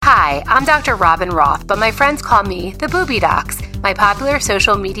Hi, I'm Dr. Robin Roth, but my friends call me the Booby Docs, my popular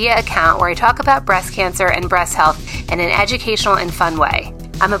social media account where I talk about breast cancer and breast health in an educational and fun way.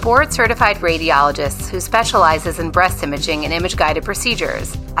 I'm a board-certified radiologist who specializes in breast imaging and image-guided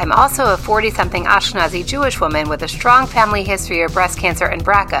procedures. I'm also a 40-something Ashkenazi Jewish woman with a strong family history of breast cancer and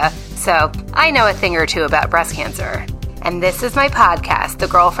BRCA, so I know a thing or two about breast cancer. And this is my podcast, The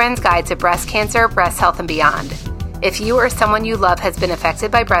Girlfriend's Guide to Breast Cancer, Breast Health, and Beyond. If you or someone you love has been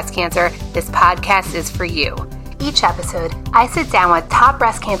affected by breast cancer, this podcast is for you. Each episode, I sit down with top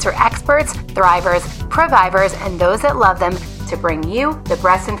breast cancer experts, thrivers, previvors, and those that love them to bring you the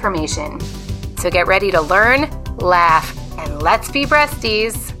breast information. So get ready to learn, laugh, and let's be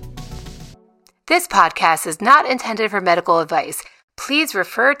breasties. This podcast is not intended for medical advice. Please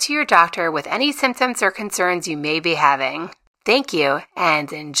refer to your doctor with any symptoms or concerns you may be having. Thank you,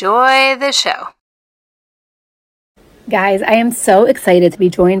 and enjoy the show. Guys, I am so excited to be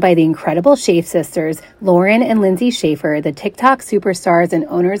joined by the incredible Schaf sisters, Lauren and Lindsay Schaefer, the TikTok superstars and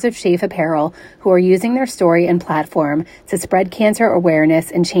owners of Schaf Apparel, who are using their story and platform to spread cancer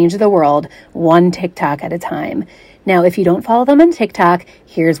awareness and change the world one TikTok at a time. Now, if you don't follow them on TikTok,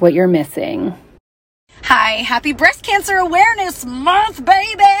 here's what you're missing. Hi, happy Breast Cancer Awareness Month,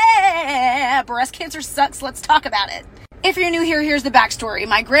 baby! Breast cancer sucks, let's talk about it. If you're new here, here's the backstory.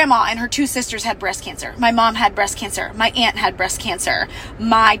 My grandma and her two sisters had breast cancer. My mom had breast cancer. My aunt had breast cancer.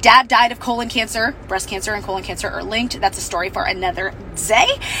 My dad died of colon cancer. Breast cancer and colon cancer are linked. That's a story for another day.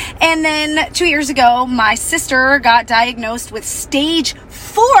 And then 2 years ago, my sister got diagnosed with stage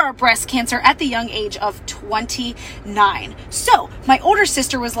 4 breast cancer at the young age of 29. So my older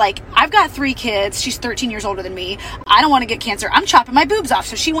sister was like, I've got 3 kids. She's 13 years older than me. I don't want to get cancer. I'm chopping my boobs off.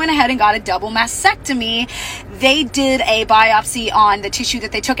 So she went ahead and got a double mastectomy. They did a biopsy on the tissue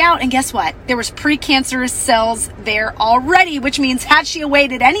that they took out, and guess what? There was precancerous cells there already, which means had she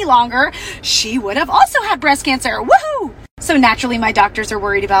waited any longer, she would have also had breast cancer. Woohoo! So naturally, my doctors are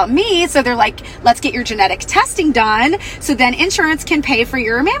worried about me, so they're like, let's get your genetic testing done, so then insurance can pay for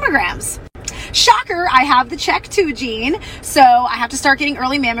your mammograms. Shocker, I have the check too, Gene. So I have to start getting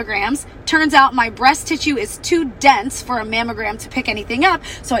early mammograms. Turns out my breast tissue is too dense for a mammogram to pick anything up.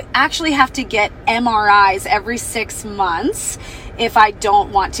 So I actually have to get MRIs every 6 months if I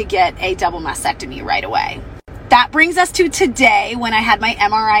don't want to get a double mastectomy right away. That brings us to today when I had my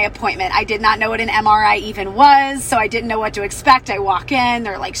MRI appointment. I did not know what an MRI even was, so I didn't know what to expect. I walk in,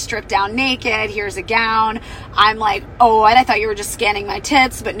 they're like stripped down naked, here's a gown. I'm like, oh, I thought you were just scanning my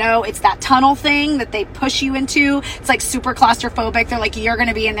tits, but no, it's that tunnel thing that they push you into. It's like super claustrophobic. They're like, you're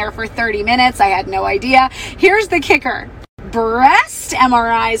gonna be in there for 30 minutes. I had no idea. Here's the kicker. Breast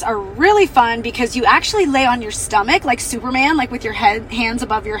MRIs are really fun because you actually lay on your stomach like Superman, like with your hands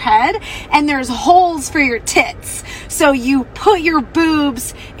above your head, and there's holes for your tits. So you put your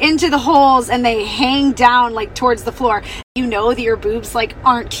boobs into the holes and they hang down like towards the floor. You know that your boobs like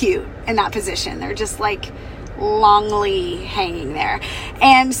aren't cute in that position. They're just like longly hanging there.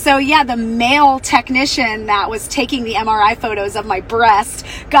 And so yeah, the male technician that was taking the MRI photos of my breast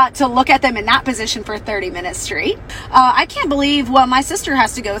got to look at them in that position for 30 minutes straight. I can't believe what my sister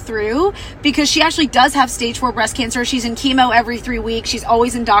has to go through because she actually does have stage 4 breast cancer. She's in chemo every 3 weeks. She's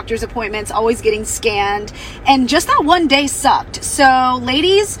always in doctor's appointments, always getting scanned. And just that one day sucked. So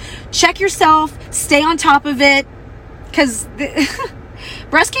ladies, check yourself, stay on top of it, because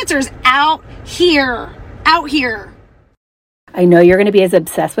breast cancer is out here. I know you're going to be as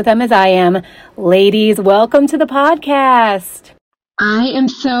obsessed with them as I am. Ladies, welcome to the podcast. I am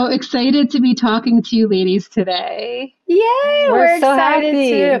so excited to be talking to you ladies today. Yay, we're so excited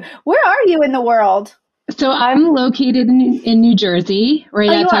too. Where are you in the world? So I'm located in New Jersey, right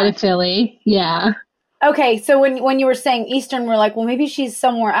outside of Philly. Yeah. Okay, so when you were saying Eastern, we're like, well, maybe she's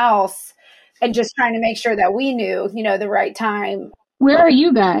somewhere else, and just trying to make sure that we knew, the right time. Where are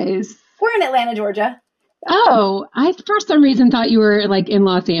you guys? We're in Atlanta, Georgia. Oh, I for some reason thought you were like in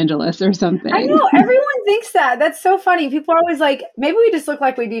Los Angeles or something. I know, everyone thinks that. That's so funny. People are always like, maybe we just look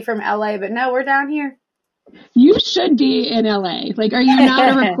like we'd be from LA, but no, we're down here. You should be in LA. Like, are you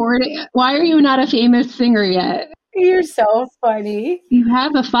not a recording? Why are you not a famous singer yet? You're so funny. You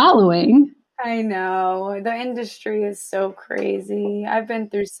have a following. I know. The industry is so crazy. I've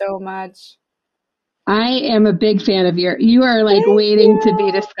been through so much. I am a big fan of you are like waiting to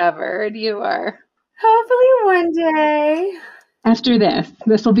be discovered. You are. Hopefully one day. After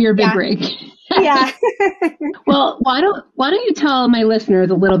this will be your big break. Yeah. Well, why don't you tell my listeners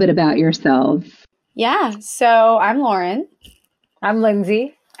a little bit about yourselves? Yeah. So I'm Lauren. I'm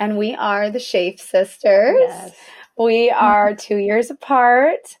Lindsay. And we are the Schaf sisters. Yes. We are 2 years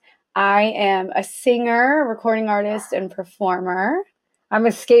apart. I am a singer, recording artist, and performer. I'm a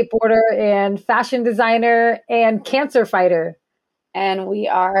skateboarder and fashion designer and cancer fighter. And we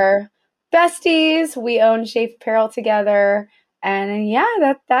are besties. We own Schaf Apparel together. And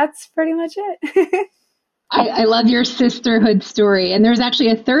yeah, that's pretty much it. I love your sisterhood story. And there's actually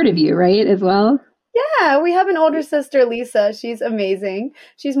a third of you, right, as well? Yeah, we have an older sister, Lisa. She's amazing.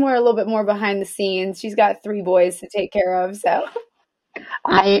 She's a little bit more behind the scenes. She's got 3 boys to take care of, so.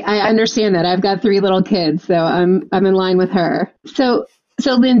 I understand that. I've got 3 little kids, so I'm in line with her. So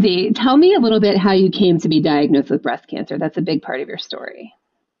Lindsay, tell me a little bit how you came to be diagnosed with breast cancer. That's a big part of your story.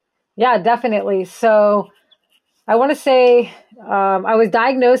 Yeah, definitely. So I want to say I was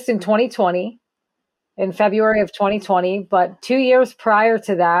diagnosed in 2020, in February of 2020, but 2 years prior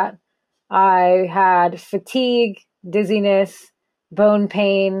to that, I had fatigue, dizziness, bone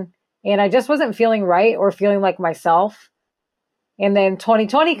pain, and I just wasn't feeling right or feeling like myself. And then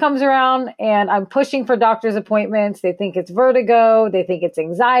 2020 comes around and I'm pushing for doctor's appointments. They think it's vertigo. They think it's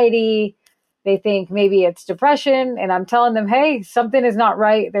anxiety. They think maybe it's depression. And I'm telling them, hey, something is not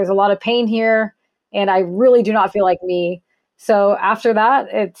right. There's a lot of pain here and I really do not feel like me. So after that,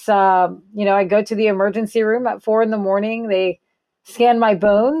 it's, I go to the emergency room at 4 a.m. They scan my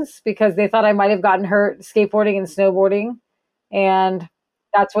bones because they thought I might have gotten hurt skateboarding and snowboarding. And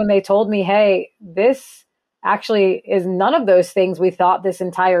that's when they told me, hey, this actually is none of those things we thought this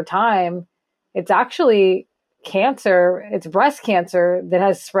entire time. It's actually cancer. It's breast cancer that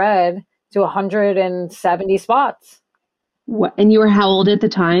has spread to 170 spots. What, and you were how old at the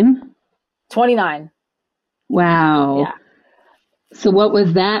time? 29. Wow. Yeah. So what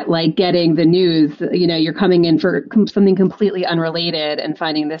was that like getting the news? You're coming in for something completely unrelated and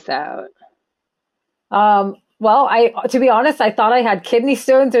finding this out. Well, to be honest, I thought I had kidney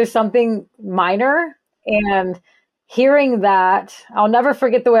stones or something minor. And hearing that, I'll never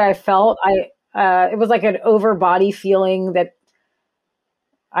forget the way I felt. It was like an over body feeling that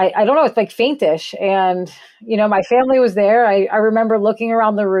I don't know, it's like faintish. And, my family was there. I remember looking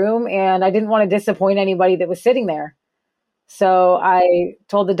around the room and I didn't want to disappoint anybody that was sitting there. So I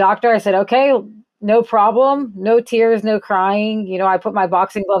told the doctor, I said, okay, no problem. No tears, no crying. I put my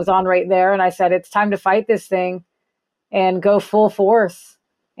boxing gloves on right there. And I said, it's time to fight this thing and go full force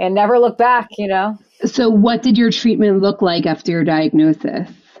and never look back, So what did your treatment look like after your diagnosis?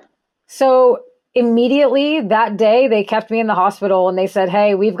 So immediately that day, they kept me in the hospital and they said,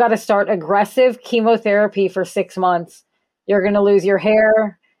 hey, we've got to start aggressive chemotherapy for 6 months. You're going to lose your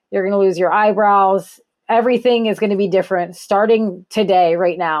hair. You're going to lose your eyebrows. Everything is going to be different starting today,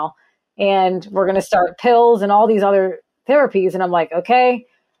 right now. And we're going to start pills and all these other therapies. And I'm like, okay,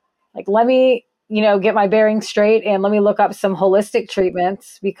 let me, get my bearings straight and let me look up some holistic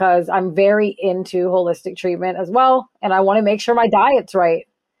treatments because I'm very into holistic treatment as well. And I want to make sure my diet's right.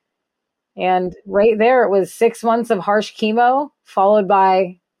 And right there, it was 6 months of harsh chemo followed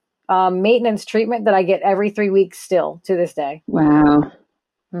by maintenance treatment that I get every 3 weeks still to this day. Wow.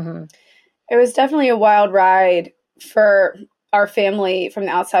 Mm-hmm. It was definitely a wild ride for our family from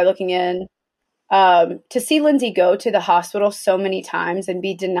the outside looking in. To see Lindsay go to the hospital so many times and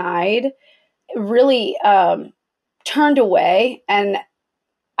be denied really turned away. And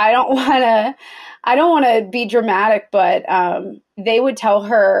I don't want to be dramatic, but they would tell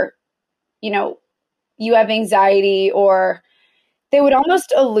her, you have anxiety, or they would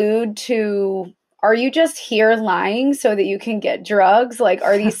almost allude to, are you just here lying so that you can get drugs? Like,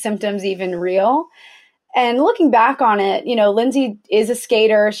 are these symptoms even real? And looking back on it, Lindsay is a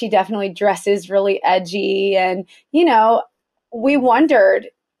skater. She definitely dresses really edgy. And, we wondered,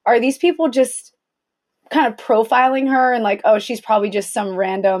 are these people just kind of profiling her and like, oh, she's probably just some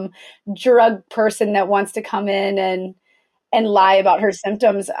random drug person that wants to come in and lie about her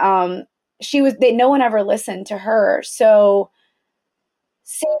symptoms. No one ever listened to her. So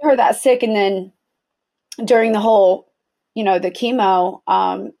seeing her that sick, and then during the whole, the chemo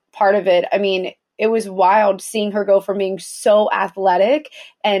part of it, I mean, it was wild seeing her go from being so athletic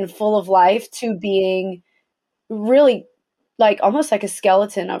and full of life to being really almost like a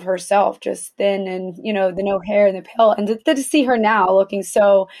skeleton of herself, just thin and, the no hair and the pale. And to see her now looking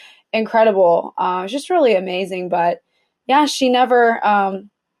so incredible, it's just really amazing. But yeah, she never,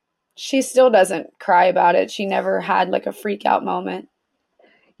 she still doesn't cry about it. She never had a freak out moment.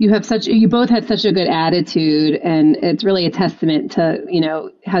 You both had such a good attitude, and it's really a testament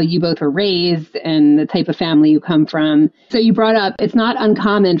to, how you both were raised and the type of family you come from. So you brought up, it's not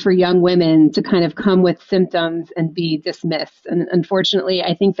uncommon for young women to kind of come with symptoms and be dismissed. And unfortunately,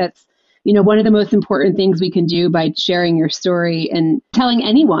 I think that's, one of the most important things we can do by sharing your story and telling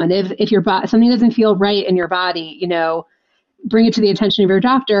anyone if your something doesn't feel right in your body, bring it to the attention of your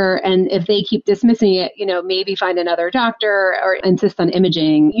doctor. And if they keep dismissing it, maybe find another doctor or insist on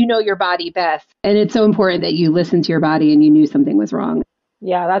imaging. You know your body best. And it's so important that you listen to your body and you knew something was wrong.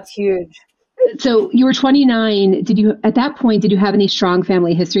 Yeah, that's huge. So you were 29. At that point, did you have any strong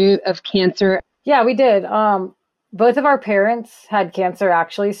family history of cancer? Yeah, we did. Both of our parents had cancer,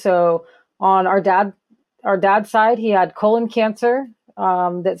 actually. So on our dad's side, he had colon cancer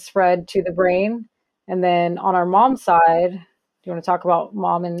that spread to the brain. And then on our mom's side, do you want to talk about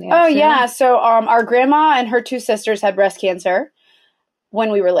mom and aunt? Oh, yeah. So our grandma and her two sisters had breast cancer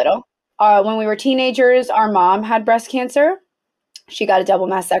when we were little. When we were teenagers, our mom had breast cancer. She got a double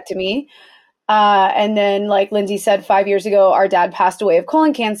mastectomy. And then, like Lindsay said, 5 years ago, our dad passed away of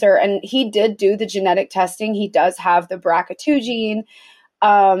colon cancer, and he did do the genetic testing. He does have the BRCA2 gene.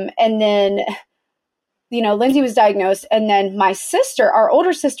 And then, Lindsay was diagnosed. And then my sister, our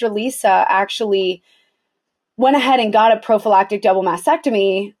older sister, Lisa, actually went ahead and got a prophylactic double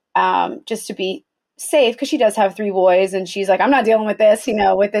mastectomy just to be safe, because she does have 3 boys. And she's like, I'm not dealing with this,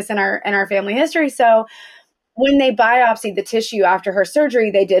 with this in our family history. So when they biopsied the tissue after her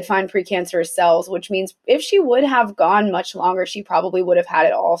surgery, they did find precancerous cells, which means if she would have gone much longer, she probably would have had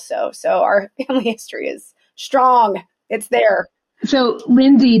it also. So our family history is strong. It's there. So,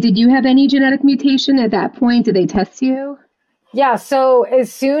 Lindsay, did you have any genetic mutation at that point? Did they test you? Yeah. So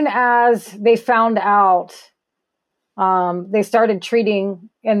as soon as they found out, they started treating,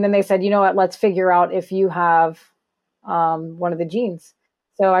 and then they said, you know what, let's figure out if you have one of the genes.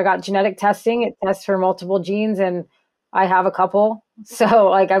 So I got genetic testing. It tests for multiple genes, and I have a couple.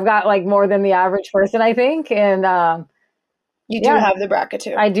 So I've got more than the average person, I think. And you do have the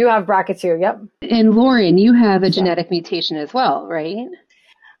BRCA2. I do have BRCA2. Yep. And Lauren, you have a genetic mutation as well, right?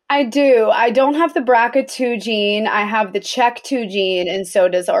 I do. I don't have the BRCA2 gene. I have the CHEK2 gene, and so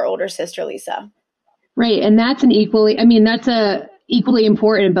does our older sister, Lisa. Right. And that's that's a equally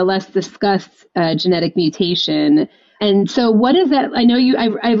important but less discussed genetic mutation. And so what is that? I know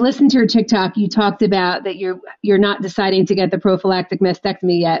I've listened to your TikTok. You talked about that you're not deciding to get the prophylactic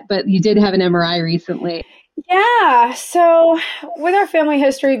mastectomy yet, but you did have an MRI recently. Yeah. So with our family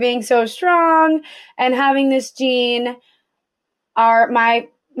history being so strong and having this gene, my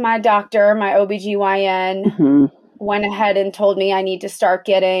doctor, my OBGYN, went ahead and told me I need to start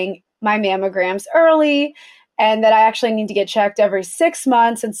getting my mammograms early, and that I actually need to get checked every 6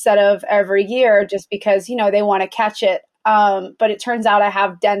 months instead of every year, just because, they want to catch it. But it turns out I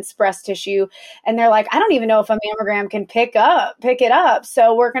have dense breast tissue, and they're like, I don't even know if a mammogram can pick it up.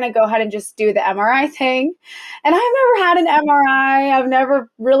 So we're going to go ahead and just do the MRI thing. And I've never had an MRI. I've never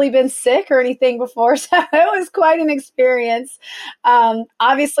really been sick or anything before. So it was quite an experience.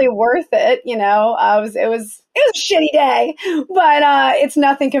 Obviously worth it. It was a shitty day, but it's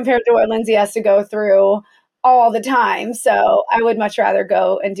nothing compared to what Lindsay has to go through all the time. So I would much rather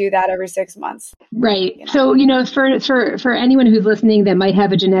go and do that every 6 months. Right. So, for anyone who's listening that might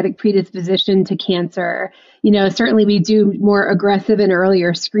have a genetic predisposition to cancer, certainly we do more aggressive and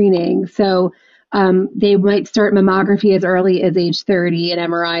earlier screening. So they might start mammography as early as age 30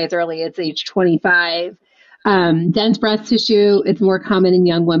 and MRI as early as age 25. Dense breast tissue, it's more common in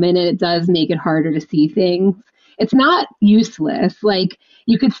young women, and it does make it harder to see things. It's not useless.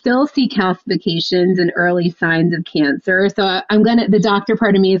 You could still see calcifications and early signs of cancer. So the doctor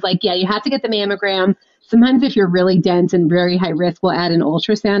part of me is yeah, you have to get the mammogram. Sometimes if you're really dense and very high risk, we'll add an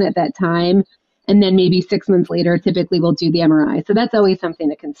ultrasound at that time. And then maybe 6 months later, typically we'll do the MRI. So that's always something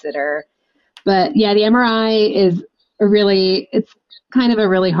to consider. But yeah, the MRI is it's kind of a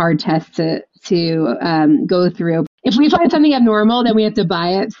really hard test to go through. If we find something abnormal, then we have to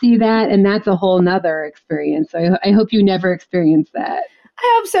biopsy that. And that's a whole nother experience. So I hope you never experience that.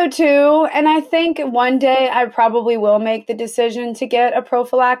 I hope so too. And I think one day I probably will make the decision to get a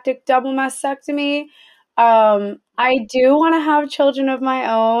prophylactic double mastectomy. I do want to have children of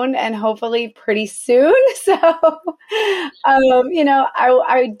my own, and hopefully pretty soon. So,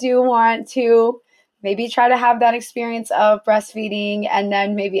 I do want to maybe try to have that experience of breastfeeding, and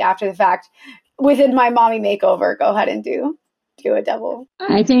then maybe after the fact, within my mommy makeover, go ahead and do a double.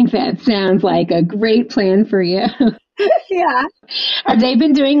 I think that sounds like a great plan for you. Yeah. Have they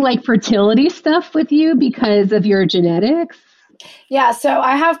been doing fertility stuff with you because of your genetics? Yeah. So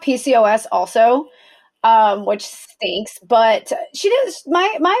I have PCOS also, which stinks, but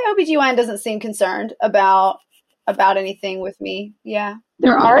my OBGYN doesn't seem concerned about anything with me. Yeah.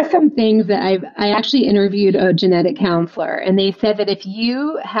 There are some things that I actually interviewed a genetic counselor, and they said that if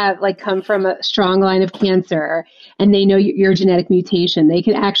you have come from a strong line of cancer and they know your genetic mutation, they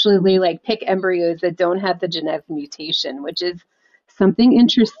can actually pick embryos that don't have the genetic mutation, which is something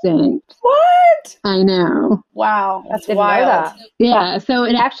interesting. What? I know. Wow, that's Didn't know wild. that. Yeah, so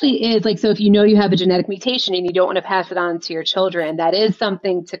it actually is like, so if you know you have a genetic mutation and you don't want to pass it on to your children, that is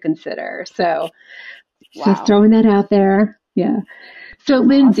something to consider. So just throwing that out there. Yeah. So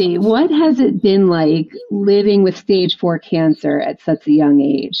Lindsay, what has it been like living with stage 4 cancer at such a young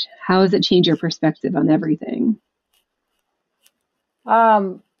age? How has it changed your perspective on everything?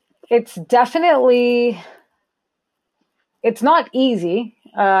 It's definitely, it's not easy.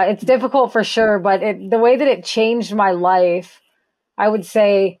 It's difficult for sure, but the way that it changed my life, I would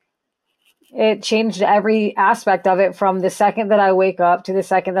say it changed every aspect of it from the second that I wake up to the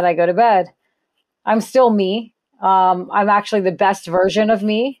second that I go to bed. I'm still me. I'm actually the best version of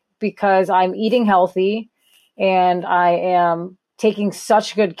me because I'm eating healthy and I am taking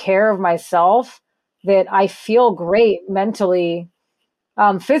such good care of myself that I feel great mentally.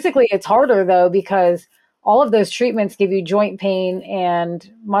 Physically, it's harder though, because all of those treatments give you joint pain and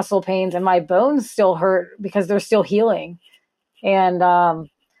muscle pains, and my bones still hurt because they're still healing. And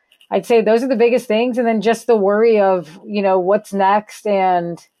I'd say those are the biggest things. And then just the worry of, what's next,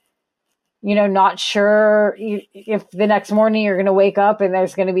 and, not sure if the next morning you're going to wake up and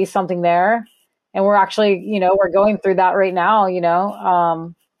there's going to be something there. And we're actually, we're going through that right now,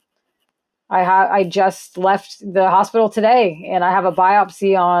 I just left the hospital today and I have a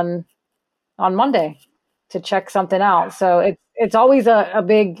biopsy on Monday to check something out. So it's always a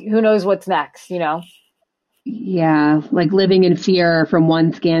big, who knows what's next, Yeah, like living in fear from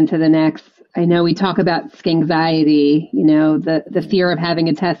one scan to the next. I know we talk about anxiety, the fear of having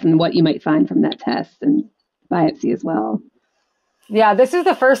a test and what you might find from that test and biopsy as well. Yeah, this is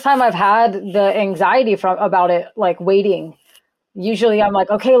the first time I've had the anxiety about it, like waiting. Usually I'm like,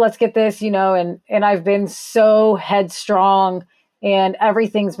 okay, let's get this, and I've been so headstrong and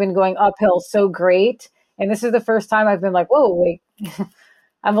everything's been going uphill so great. And this is the first time I've been like, whoa, wait,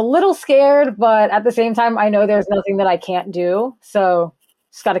 I'm a little scared, but at the same time, I know there's nothing that I can't do. So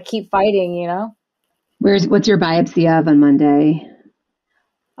just got to keep fighting, What's your biopsy of on Monday?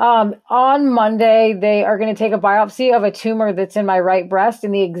 On Monday, they are going to take a biopsy of a tumor that's in my right breast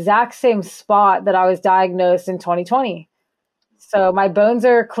in the exact same spot that I was diagnosed in 2020. So my bones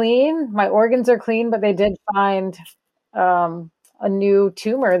are clean, my organs are clean, but they did find a new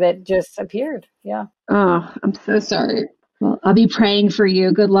tumor that just appeared. Yeah. Oh, I'm so sorry. Well, I'll be praying for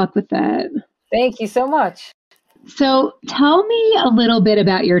you. Good luck with that. Thank you so much. So tell me a little bit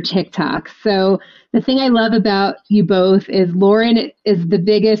about your TikTok. So the thing I love about you both is Lauren is the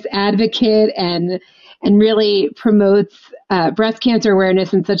biggest advocate and really promotes breast cancer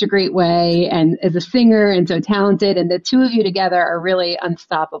awareness in such a great way, and is a singer and so talented. And the two of you together are really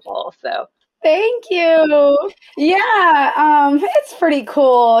unstoppable. So thank you. Yeah, it's pretty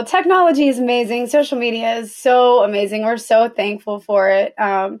cool. Technology is amazing. Social media is so amazing. We're so thankful for it.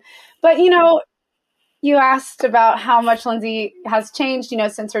 But you asked about how much Lindsay has changed,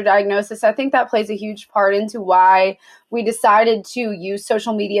 since her diagnosis. I think that plays a huge part into why we decided to use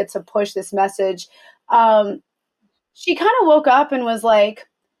social media to push this message. She kind of woke up and was like,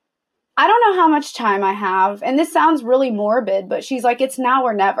 I don't know how much time I have. And this sounds really morbid, but she's like, it's now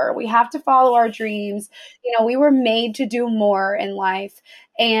or never. We have to follow our dreams. We were made to do more in life,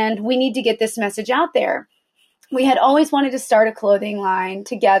 and we need to get this message out there. We had always wanted to start a clothing line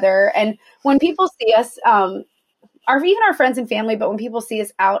together. And when people see us, even our friends and family, but when people see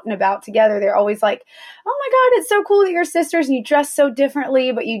us out and about together, they're always like, oh my God, it's so cool that you're sisters and you dress so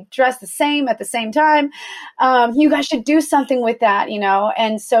differently, but you dress the same at the same time. You guys should do something with that,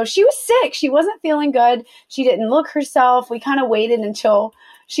 And so she was sick. She wasn't feeling good. She didn't look herself. We kind of waited until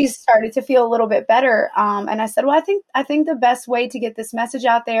she started to feel a little bit better. And I said, well, I think the best way to get this message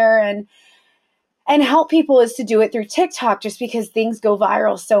out there and help people is to do it through TikTok, just because things go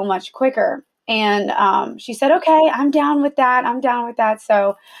viral so much quicker. And she said, okay, I'm down with that.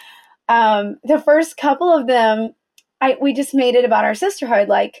 So the first couple of them, we just made it about our sisterhood,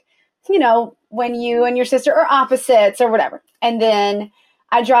 like, when you and your sister are opposites or whatever. And then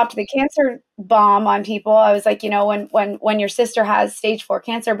I dropped the cancer bomb on people. I was like, when your sister has stage 4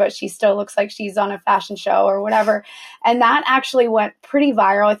 cancer, but she still looks like she's on a fashion show or whatever. And that actually went pretty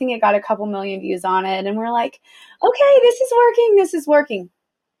viral. I think it got a couple million views on it. And we're like, okay, this is working.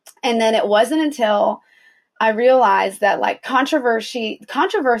 And then it wasn't until I realized that like controversy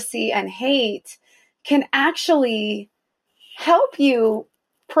and hate can actually help you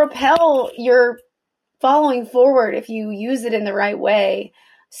propel your following forward if you use it in the right way.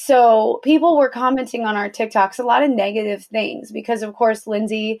 So people were commenting on our TikToks a lot of negative things because, of course,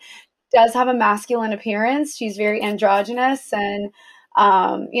 Lindsay does have a masculine appearance. She's very androgynous, and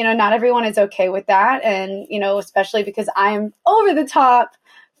Not everyone is okay with that. And, especially because I'm over the top,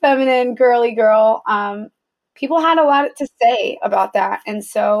 feminine, girly girl, people had a lot to say about that. And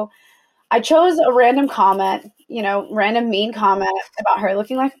so I chose a random comment, random mean comment about her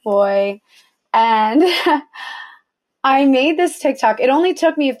looking like a boy. And I made this TikTok. It only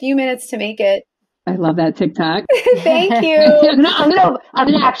took me a few minutes to make it. I love that TikTok. Thank you. I'm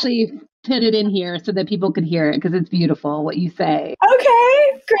gonna actually put it in here so that people could hear it because it's beautiful what you say.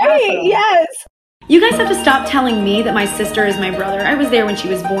 Okay, great. Awesome. Yes. You guys have to stop telling me that my sister is my brother. I was there when she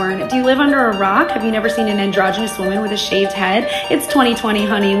was born. Do you live under a rock? Have you never seen an androgynous woman with a shaved head? It's 2020,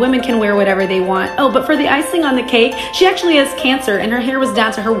 honey. Women can wear whatever they want. Oh, but for the icing on the cake, she actually has cancer and her hair was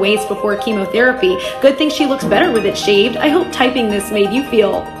down to her waist before chemotherapy. Good thing she looks better with it shaved. I hope typing this made you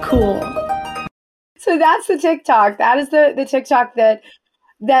feel cool. So that's the TikTok. That is the TikTok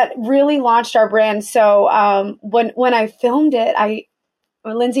that really launched our brand. So when I filmed it,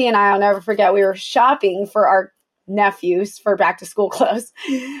 Lindsay and I'll never forget, we were shopping for our nephews for back to school clothes.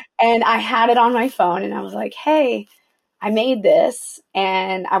 And I had it on my phone and I was like, hey, I made this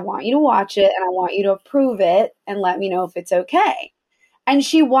and I want you to watch it and I want you to approve it and let me know if it's okay. And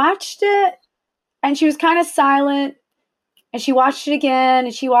she watched it and she was kind of silent and she watched it again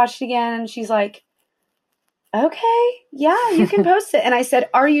and she watched it again and she's like, okay, yeah, you can post it. And I said,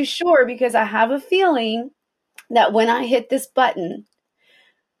 are you sure? Because I have a feeling that when I hit this button,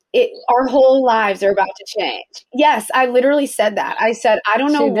 our whole lives are about to change. Yes, I literally said that. I said, I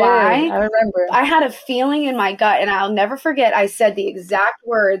don't know why. I remember. I had a feeling in my gut, and I'll never forget. I said the exact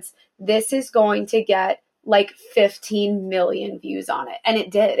words, this is going to get like 15 million views on it. And it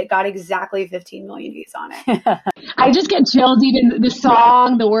did. It got exactly 15 million views on it. I just get chills, even the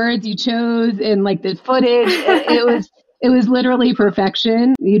song, the words you chose, and like the footage. It was literally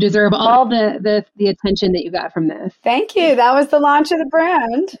perfection. You deserve all the attention that you got from this. Thank you. That was the launch of the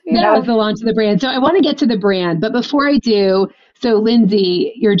brand. That was the launch of the brand. So I want to get to the brand, but before I do, so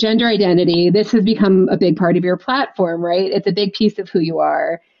Lindsay, your gender identity, this has become a big part of your platform, right? It's a big piece of who you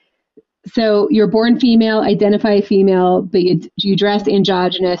are. So you're born female, identify female, but you dress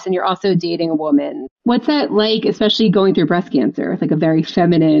androgynous and you're also dating a woman. What's that like, especially going through breast cancer? It's like a very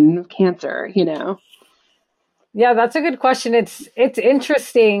feminine cancer, Yeah, that's a good question. It's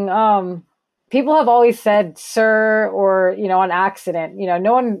interesting. People have always said sir or, on accident.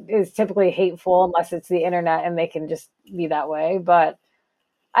 No one is typically hateful unless it's the internet and they can just be that way. But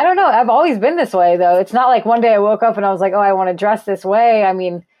I don't know. I've always been this way, though. It's not like one day I woke up and I was like, oh, I want to dress this way. I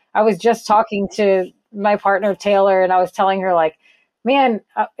mean, I was just talking to my partner, Taylor, and I was telling her, like, man,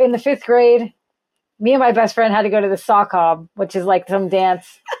 in the 5th grade, me and my best friend had to go to the sock hop, which is like some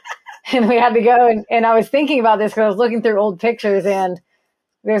dance. And we had to go. And I was thinking about this because I was looking through old pictures. And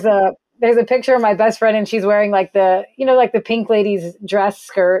there's a picture of my best friend and she's wearing like like the pink lady's dress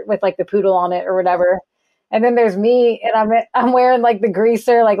skirt with like the poodle on it or whatever. And then there's me and I'm wearing like the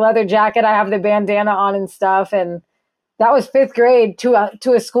greaser, like leather jacket. I have the bandana on and stuff. And that was 5th grade to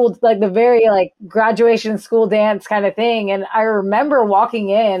a school, like the very like graduation school dance kind of thing. And I remember walking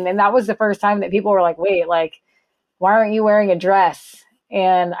in and that was the first time that people were like, wait, like, why aren't you wearing a dress?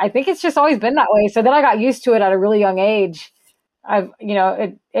 And I think it's just always been that way. So then I got used to it at a really young age.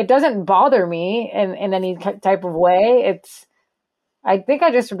 It doesn't bother me in any type of way. I think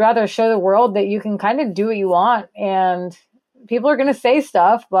I just would rather show the world that you can kind of do what you want and people are going to say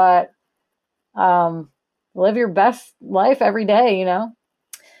stuff, but, live your best life every day, I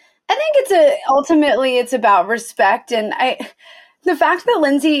think ultimately it's about respect. And the fact that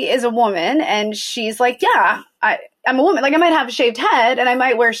Lindsay is a woman and she's like, yeah, I'm a woman. Like I might have a shaved head and I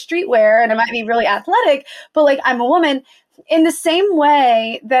might wear streetwear and I might be really athletic, but like I'm a woman in the same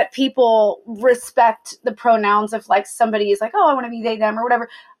way that people respect the pronouns of like somebody is like, oh, I want to be they, them or whatever.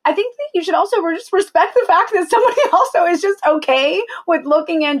 I think that you should also just respect the fact that somebody also is just okay with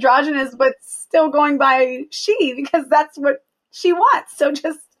looking androgynous, but still going by she, because that's what she wants. So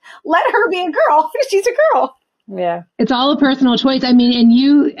just let her be a girl. She's a girl. Yeah. It's all a personal choice. I mean, and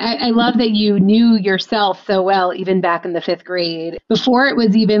I love that you knew yourself so well, even back in the 5th grade, before it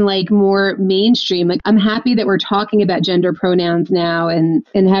was even like more mainstream. Like, I'm happy that we're talking about gender pronouns now and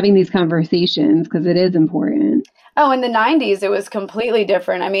having these conversations because it is important. Oh, in the 90s, it was completely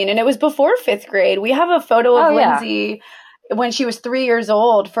different. I mean, and it was before 5th grade. We have a photo of Lindsay when she was 3 years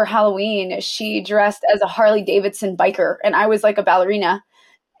old for Halloween. She dressed as a Harley Davidson biker, and I was like a ballerina.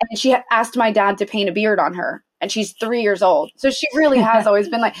 And she asked my dad to paint a beard on her, and she's 3 years old. So she really has always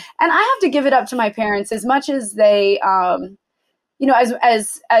been like, and I have to give it up to my parents as much as they,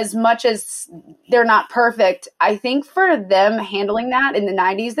 as much as they're not perfect. I think for them handling that in the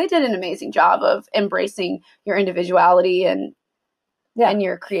 90s, they did an amazing job of embracing your individuality. And and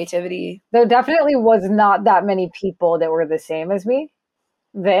your creativity. There definitely was not that many people that were the same as me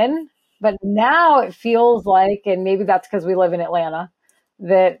then, but now it feels like, and maybe that's because we live in Atlanta,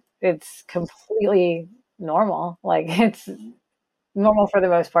 that it's completely normal. Like it's normal for the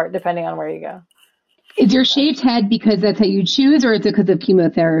most part, depending on where you go. Is your shaved head because that's how you choose, or is it because of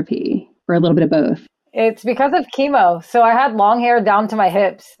chemotherapy, or a little bit of both? It's because of chemo. So I had long hair down to my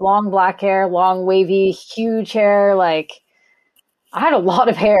hips, long black hair, long wavy, huge hair. Like I had a lot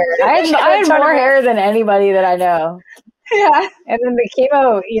of hair. I had more hair than anybody that I know. Yeah. And then the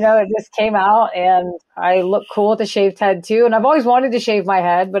chemo, it just came out and I look cool with the shaved head too. And I've always wanted to shave my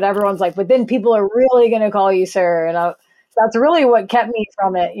head, but everyone's like, but then people are really going to call you sir. And that's really what kept me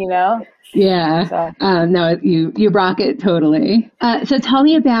from it, Yeah. So. No, you rock it totally. So tell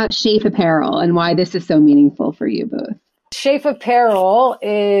me about Schaf Apparel and why this is so meaningful for you both. Schaf Apparel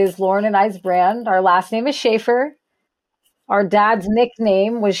is Lauren and I's brand. Our last name is Schaefer. Our dad's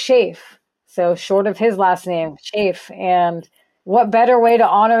nickname was Schaf. So short of his last name, Schaf. And what better way to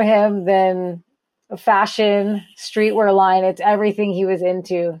honor him than a fashion streetwear line? It's everything he was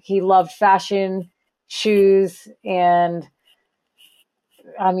into. He loved fashion, shoes, and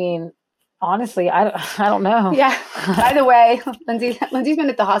I mean, honestly, I don't know. Yeah. By the way, Lindsay's been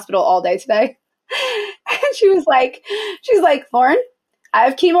at the hospital all day today. And she's like, Lauren, I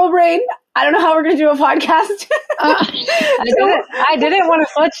have chemo brain. I don't know how we're going to do a podcast. I didn't want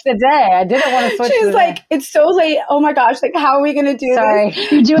to switch the day. She's like, it's so late. Oh my gosh. Like, how are we going to do this?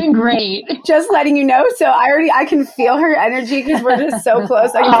 You're doing great. Just letting you know. So I can feel her energy because we're just so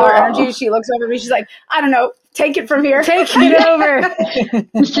close. I can feel her energy. She looks over at me. She's like, I don't know. Take it from here. Take it over.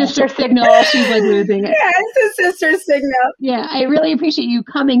 The sister signal. She's like losing it. Yeah, it's the sister signal. Yeah, I really appreciate you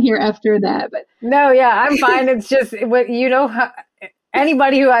coming here after that. But no, yeah, I'm fine. It's just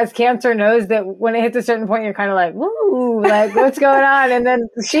anybody who has cancer knows that when it hits a certain point, you're kind of like, woo, like what's going on? And then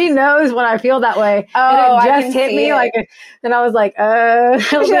she knows when I feel that way. Oh, and it just hit me and I was like,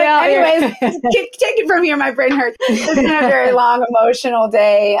 anyways, take it from here. My brain hurts. It's been a very long emotional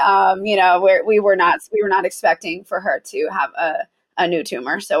day. Where we were not expecting for her to have a new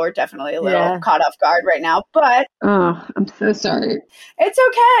tumor. So we're definitely a little caught off guard right now, but I'm so sorry. It's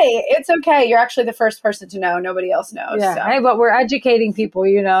okay. It's okay. You're actually the first person to know. Nobody else knows. Yeah. So. Hey, but we're educating people,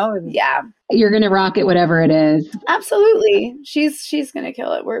 Yeah. You're going to rock it, whatever it is. Absolutely. She's going to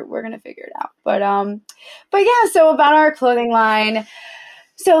kill it. We're going to figure it out. But yeah, so about our clothing line.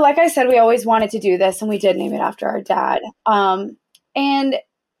 So like I said, we always wanted to do this and we did name it after our dad. And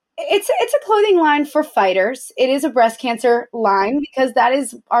it's a clothing line for fighters. It is a breast cancer line because that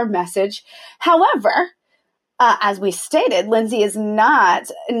is our message. However, as we stated, Lindsay is not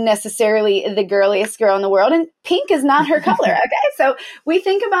necessarily the girliest girl in the world, and pink is not her color. Okay, so we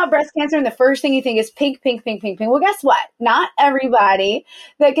think about breast cancer, and the first thing you think is pink, pink, pink, pink, pink. Well, guess what? Not everybody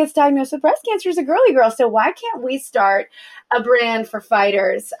that gets diagnosed with breast cancer is a girly girl. So why can't we start a brand for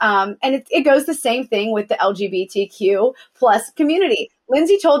fighters? And it goes the same thing with the LGBTQ plus community.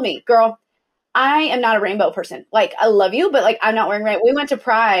 Lindsay told me, girl, I am not a rainbow person. Like, I love you, but like, I'm not wearing rainbow. We went to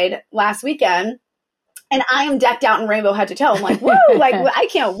Pride last weekend. And I am decked out in rainbow head to toe. I'm like, woo, like, I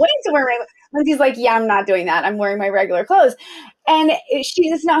can't wait to wear rainbow. Lindsay's like, yeah, I'm not doing that. I'm wearing my regular clothes. And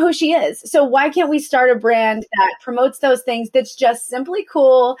it's not who she is. So why can't we start a brand that promotes those things that's just simply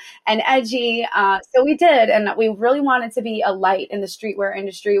cool and edgy? So we did. And we really wanted to be a light in the streetwear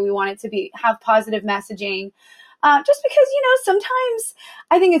industry. We wanted to have positive messaging. Just because, sometimes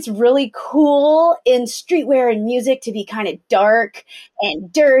I think it's really cool in streetwear and music to be kind of dark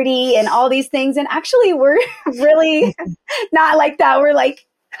and dirty and all these things. And actually, we're really not like that. We're like,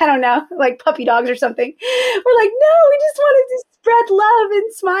 I don't know, like puppy dogs or something. We're like, no, we just wanted to spread love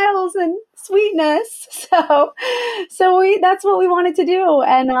and smiles and sweetness. So that's what we wanted to do.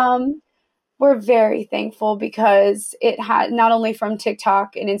 And we're very thankful because it had not only from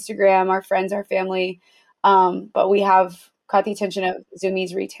TikTok and Instagram, our friends, our family, but we have caught the attention of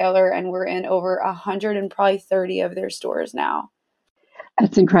Zumiez retailer, and we're in over 130 of their stores now.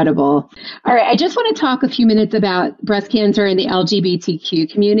 That's incredible. All right. I just want to talk a few minutes about breast cancer and the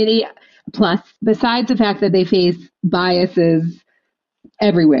LGBTQ community. Plus, besides the fact that they face biases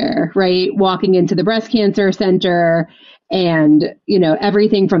everywhere, right? Walking into the breast cancer center and,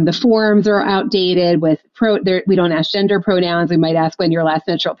 everything from the forms are outdated with we don't ask gender pronouns. We might ask when your last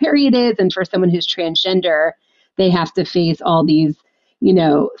menstrual period is. And for someone who's transgender, they have to face all these,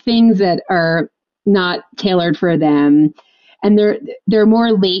 things that are not tailored for them. And they're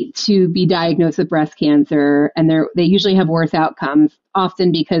more late to be diagnosed with breast cancer, and they usually have worse outcomes,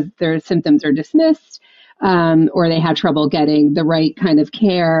 often because their symptoms are dismissed, or they have trouble getting the right kind of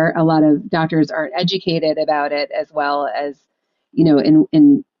care. A lot of doctors aren't educated about it, as well as, in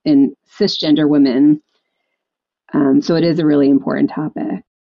cisgender women. So it is a really important topic.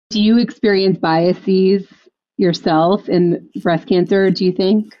 Do you experience biases yourself in breast cancer, do you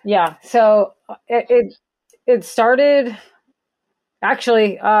think? Yeah. So it started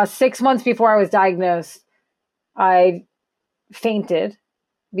actually 6 months before I was diagnosed. I fainted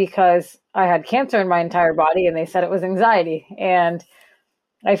because I had cancer in my entire body and they said it was anxiety. And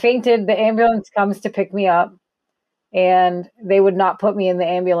I fainted. The ambulance comes to pick me up and they would not put me in the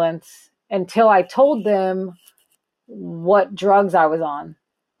ambulance until I told them what drugs I was on.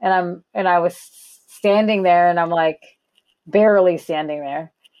 And I was standing there and I'm like barely standing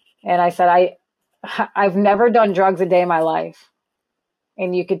there. And I said, I've never done drugs a day in my life.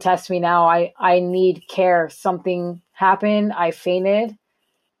 And you could test me now. I need care. Something happened. I fainted.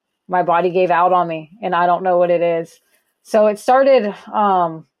 My body gave out on me and I don't know what it is. So it started,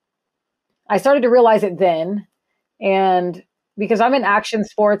 I started to realize it then. And because I'm in action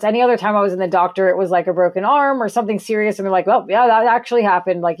sports, any other time I was in the doctor, it was like a broken arm or something serious. And they're like, well, yeah, that actually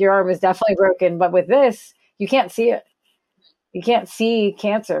happened. Like your arm is definitely broken. But with this, you can't see it. You can't see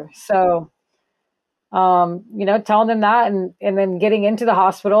cancer. So, telling them that and then getting into the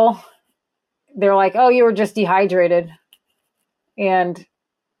hospital, they're like, oh, you were just dehydrated. And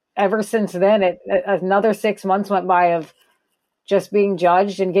ever since then, another 6 months went by of just being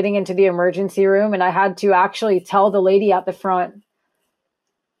judged and getting into the emergency room. And I had to actually tell the lady at the front,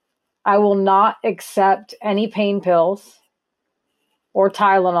 I will not accept any pain pills or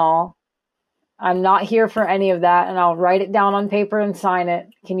Tylenol. I'm not here for any of that. And I'll write it down on paper and sign it.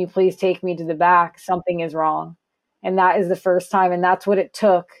 Can you please take me to the back? Something is wrong. And that is the first time. And that's what it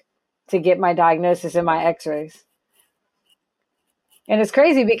took to get my diagnosis and my x-rays. And it's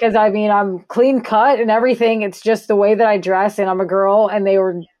crazy because I'm clean cut and everything. It's just the way that I dress and I'm a girl and they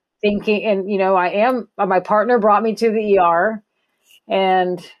were thinking, and my partner brought me to the ER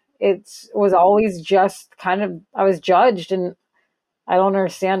and it was always just kind of, I was judged and I don't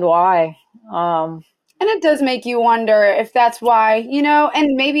understand why. And it does make you wonder if that's why,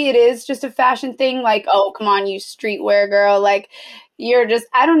 and maybe it is just a fashion thing. Like, oh, come on, you streetwear girl. Like you're just,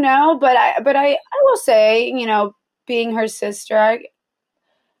 I don't know. But I will say, being her sister,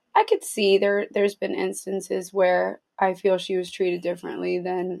 I could see there's been instances where I feel she was treated differently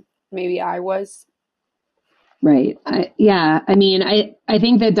than maybe I was. Right. I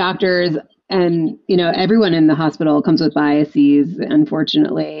think that doctors and, everyone in the hospital comes with biases,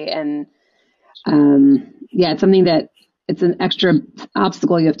 unfortunately. And it's something that it's an extra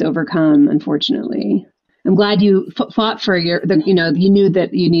obstacle you have to overcome, unfortunately. I'm glad you fought for you knew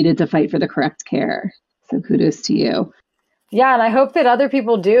that you needed to fight for the correct care. So kudos to you. Yeah, and I hope that other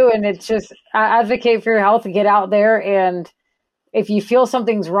people do. And it's just advocate for your health, get out there. And if you feel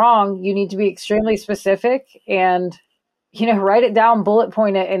something's wrong, you need to be extremely specific and, write it down, bullet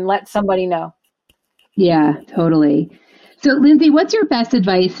point it, and let somebody know. Yeah, totally. So, Lindsay, what's your best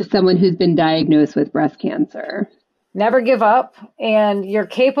advice to someone who's been diagnosed with breast cancer? Never give up. And you're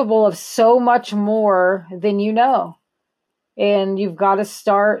capable of so much more than you know. And you've got to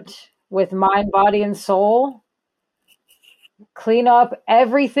start with mind, body, and soul. Clean up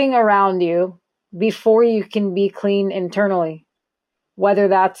everything around you before you can be clean internally, whether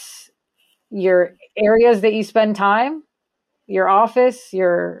that's your areas that you spend time, your office,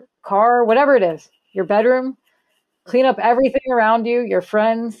 your car, whatever it is, your bedroom. Clean up everything around you, your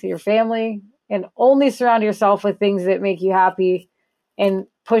friends, your family, and only surround yourself with things that make you happy and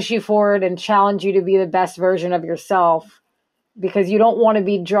push you forward and challenge you to be the best version of yourself, because you don't want to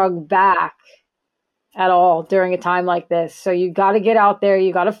be drugged back at all during a time like this. So you got to get out there,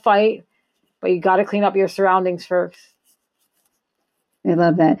 you got to fight, but you got to clean up your surroundings first. I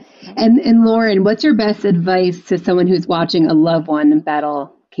love that. And Lauren, what's your best advice to someone who's watching a loved one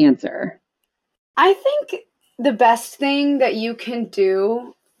battle cancer? I think the best thing that you can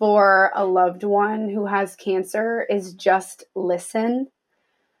do for a loved one who has cancer is just listen.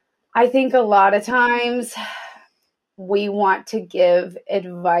 I think a lot of times we want to give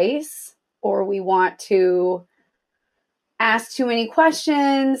advice or we want to ask too many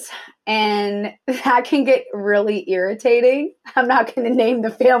questions, and that can get really irritating. I'm not going to name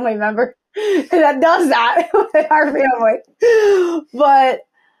the family member that does that with our family. But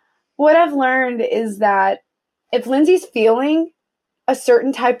what I've learned is that if Lindsay's feeling a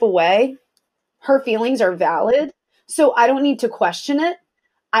certain type of way, her feelings are valid. So I don't need to question it.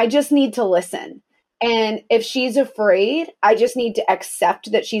 I just need to listen. And if she's afraid, I just need to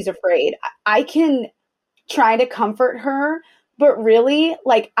accept that she's afraid. I can try to comfort her, but really,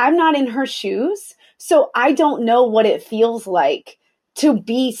 I'm not in her shoes. So I don't know what it feels like to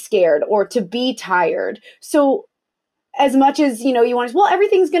be scared or to be tired. So as much as, you want to, well,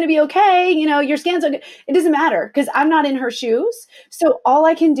 everything's going to be okay. Your scan's okay. It doesn't matter because I'm not in her shoes. So all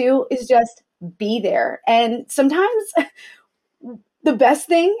I can do is just be there. And sometimes the best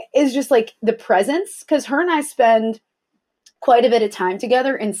thing is just like the presence, because her and I spend quite a bit of time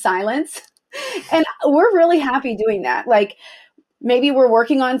together in silence. And we're really happy doing that. Like maybe we're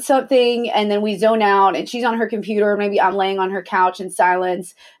working on something and then we zone out and she's on her computer. Maybe I'm laying on her couch in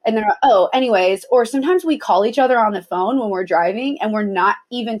silence. And then, anyways, or sometimes we call each other on the phone when we're driving and we're not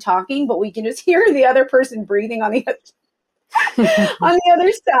even talking, but we can just hear the other person breathing on the other on the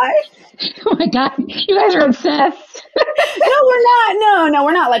other side. Oh my God, you guys are obsessed. No, we're not. No,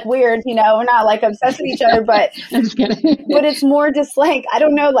 we're not like weird, we're not like obsessed with each other, but I'm just kidding. But it's more just like, I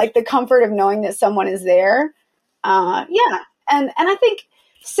don't know, like the comfort of knowing that someone is there. Yeah. And I think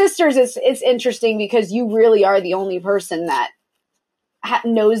sisters, it's interesting because you really are the only person that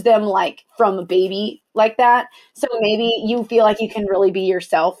knows them like from a baby like that. So maybe you feel like you can really be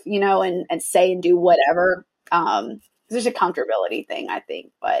yourself, and say and do whatever. There's a comfortability thing, I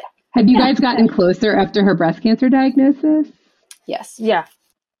think. But have you guys gotten closer after her breast cancer diagnosis? Yes. Yeah.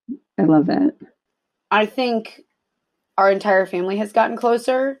 I love that. I think our entire family has gotten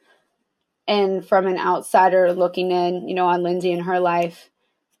closer. And from an outsider looking in, on Lindsay and her life,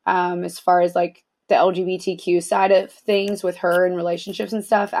 as far as like the LGBTQ side of things with her and relationships and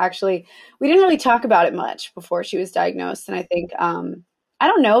stuff, actually, we didn't really talk about it much before she was diagnosed. And I think, I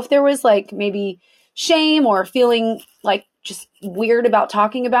don't know if there was like maybe shame or feeling like just weird about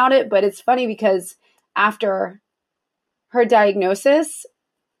talking about it. But it's funny because after her diagnosis,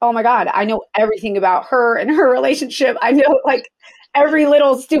 oh my God, I know everything about her and her relationship. I know like every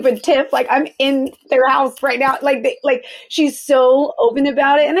little stupid tip. Like I'm in their house right now. Like she's so open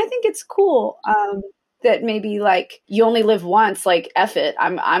about it. And I think it's cool. That maybe like you only live once, like F it.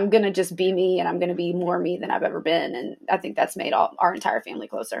 I'm going to just be me and I'm going to be more me than I've ever been. And I think that's made our entire family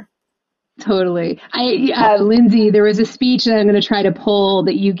closer. Totally. Lindsay, there was a speech that I'm going to try to pull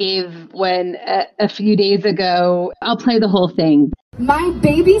that you gave when a few days ago. I'll play the whole thing. My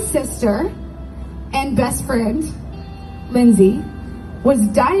baby sister and best friend, Lindsay, was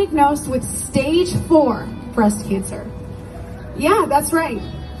diagnosed with stage 4 breast cancer. Yeah, that's right.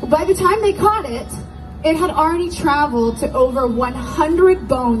 By the time they caught it, it had already traveled to over 100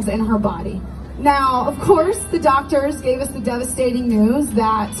 bones in her body. Now, of course, the doctors gave us the devastating news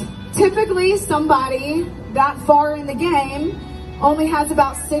that typically somebody that far in the game only has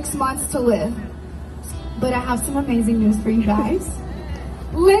about 6 months to live. But I have some amazing news for you guys.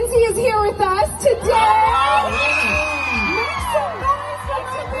 Lindsay is here with us today. Make some noise for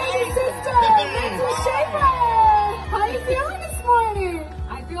my baby sister, Lindsay Schaf. How are you feeling this morning?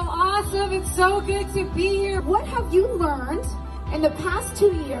 I feel awesome. It's so good to be here. What have you learned in the past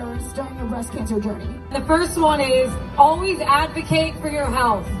 2 years during your breast cancer journey? The first one is always advocate for your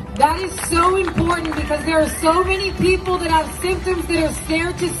health. That is so important because there are so many people that have symptoms that are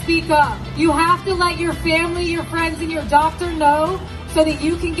scared to speak up. You have to let your family, your friends, and your doctor know so that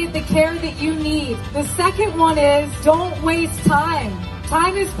you can get the care that you need. The second one is don't waste time.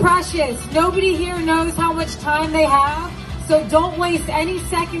 Time is precious. Nobody here knows how much time they have, so don't waste any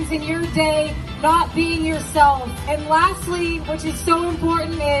seconds in your day not being yourself. And lastly, which is so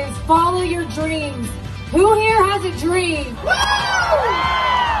important, is follow your dreams. Who here has a dream?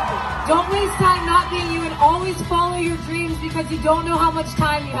 Don't waste time not being you and always follow your dreams because you don't know how much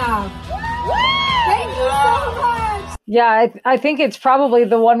time you have. Thank you so much. Yeah, I think it's probably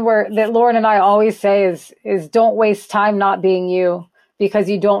the one that Lauren and I always say is don't waste time not being you because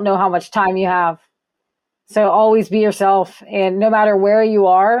you don't know how much time you have. So always be yourself. And no matter where you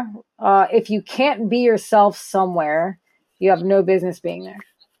are, if you can't be yourself somewhere, you have no business being there.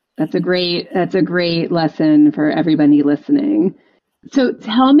 That's a great lesson for everybody listening. So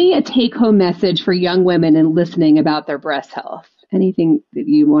tell me a take-home message for young women and listening about their breast health. Anything that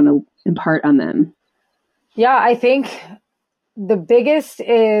you want to impart on them? Yeah, I think the biggest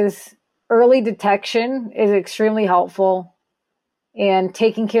is early detection is extremely helpful, and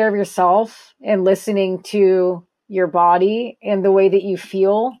taking care of yourself and listening to your body and the way that you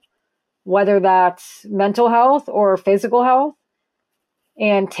feel, whether that's mental health or physical health,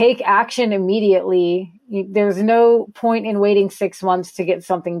 and take action immediately. There's no point in waiting 6 months to get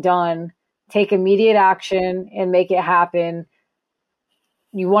something done. Take immediate action and make it happen.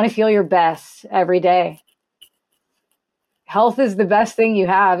 You want to feel your best every day. Health is the best thing you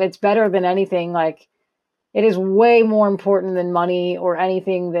have. It's better than anything. Like, it is way more important than money or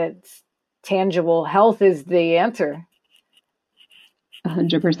anything that's tangible. Health is the answer.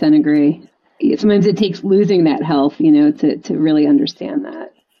 100% agree. Sometimes it takes losing that health, to really understand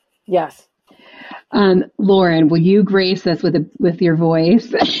that. Yes. Lauren, will you grace us with your voice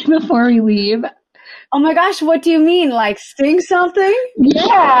before we leave? Oh my gosh, what do you mean? Like sing something?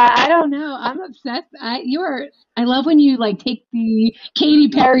 Yeah, I don't know. I'm obsessed. I love when you like take the Katy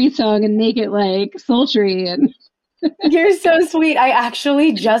Perry song and make it like sultry and You're so sweet. I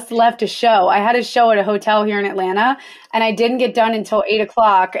actually just left a show. I had a show at a hotel here in Atlanta, and I didn't get done until 8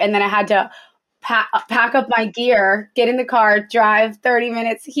 o'clock. And then I had to pack up my gear, get in the car, drive 30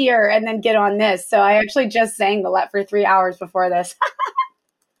 minutes here, and then get on this. So I actually just sang the Let for 3 hours before this.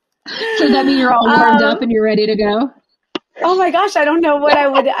 so that means you're all warmed up and you're ready to go. Oh my gosh, I don't know what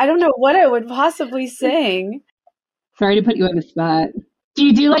I would possibly sing. Sorry to put you on the spot. Do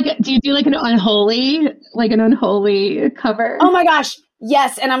you do like an unholy cover? Oh my gosh,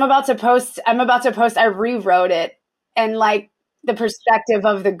 yes, and I'm about to post I rewrote it and like the perspective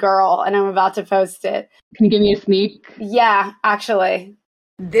of the girl, and I'm about to post it. Can you give me a sneak? Yeah, actually.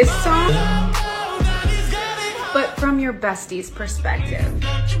 This song, but from your bestie's perspective.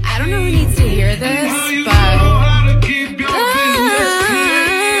 I don't know who needs to hear this, but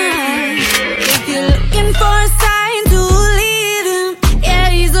if you're looking for a sign to leave him, yeah,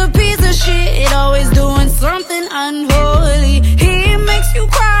 he's a piece of shit, always doing something unholy. He makes you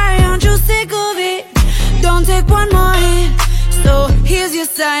cry, aren't you sick of it? Don't take one more hit, so here's your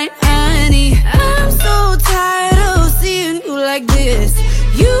sign, honey. I'm so tired of seeing you like this.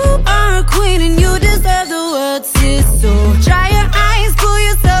 You are a queen and you deserve the world, sis. So dry your eyes, pull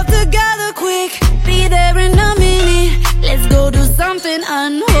yourself together quick. Be there in a minute. Let's go do something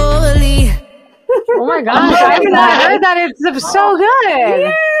unholy. Oh my gosh, I've not heard that. It's so good.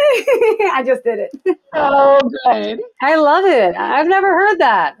 Yay! I just did it. Oh, good. I love it. I've never heard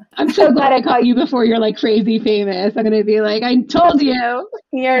that. I'm so glad I caught you before you're like crazy famous. I'm going to be like, I told you.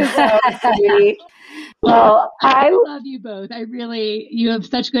 You're so sweet. Well, I love you both. You have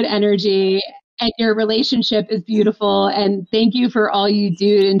such good energy and your relationship is beautiful. And thank you for all you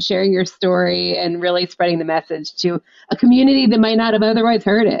do and sharing your story and really spreading the message to a community that might not have otherwise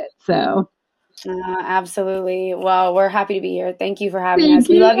heard it. So. Absolutely. Well, we're happy to be here. Thank you for having us.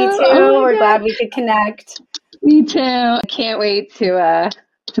 You. We love you too. Oh we're God. glad we could connect. Me too. I can't wait to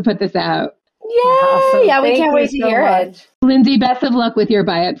put this out. Yay! Awesome. Yeah, we Thank can't you wait to so hear much. it. Lindsay, best of luck with your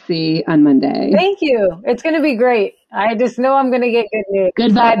biopsy on Monday. Thank you. It's going to be great. I just know I'm going to get good news.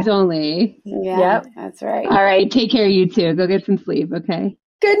 Good vibes only. Yeah, Yep. that's right. All right. Take care, you two. Go get some sleep, okay?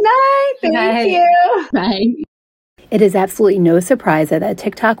 Good night. Thank night. you. Bye. It is absolutely no surprise that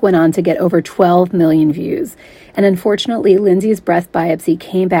TikTok went on to get over 12 million views. And unfortunately, Lindsay's breast biopsy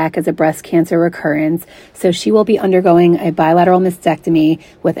came back as a breast cancer recurrence, so she will be undergoing a bilateral mastectomy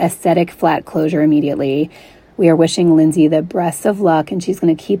with aesthetic flat closure immediately. We are wishing Lindsay the best of luck, and she's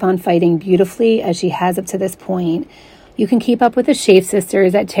going to keep on fighting beautifully as she has up to this point. You can keep up with the Schaf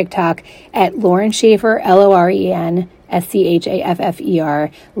sisters at TikTok at Lauren Schafer, LOREN,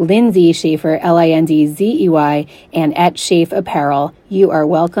 SCHAFFER, Lindsay Schafer, LINDZEY, and at Schaf Apparel. You are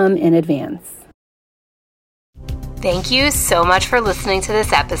welcome in advance. Thank you so much for listening to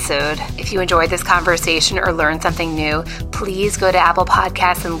this episode. If you enjoyed this conversation or learned something new, please go to Apple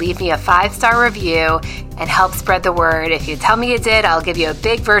Podcasts and leave me a 5-star review and help spread the word. If you tell me you did, I'll give you a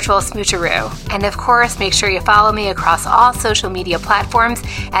big virtual smoocheroo. And of course, make sure you follow me across all social media platforms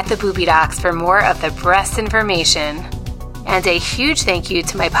at the Booby Docs for more of the breast information. And a huge thank you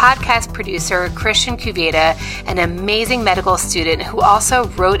to my podcast producer, Christian Cuveta, an amazing medical student who also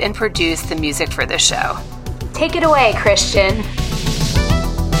wrote and produced the music for the show. Take it away, Christian.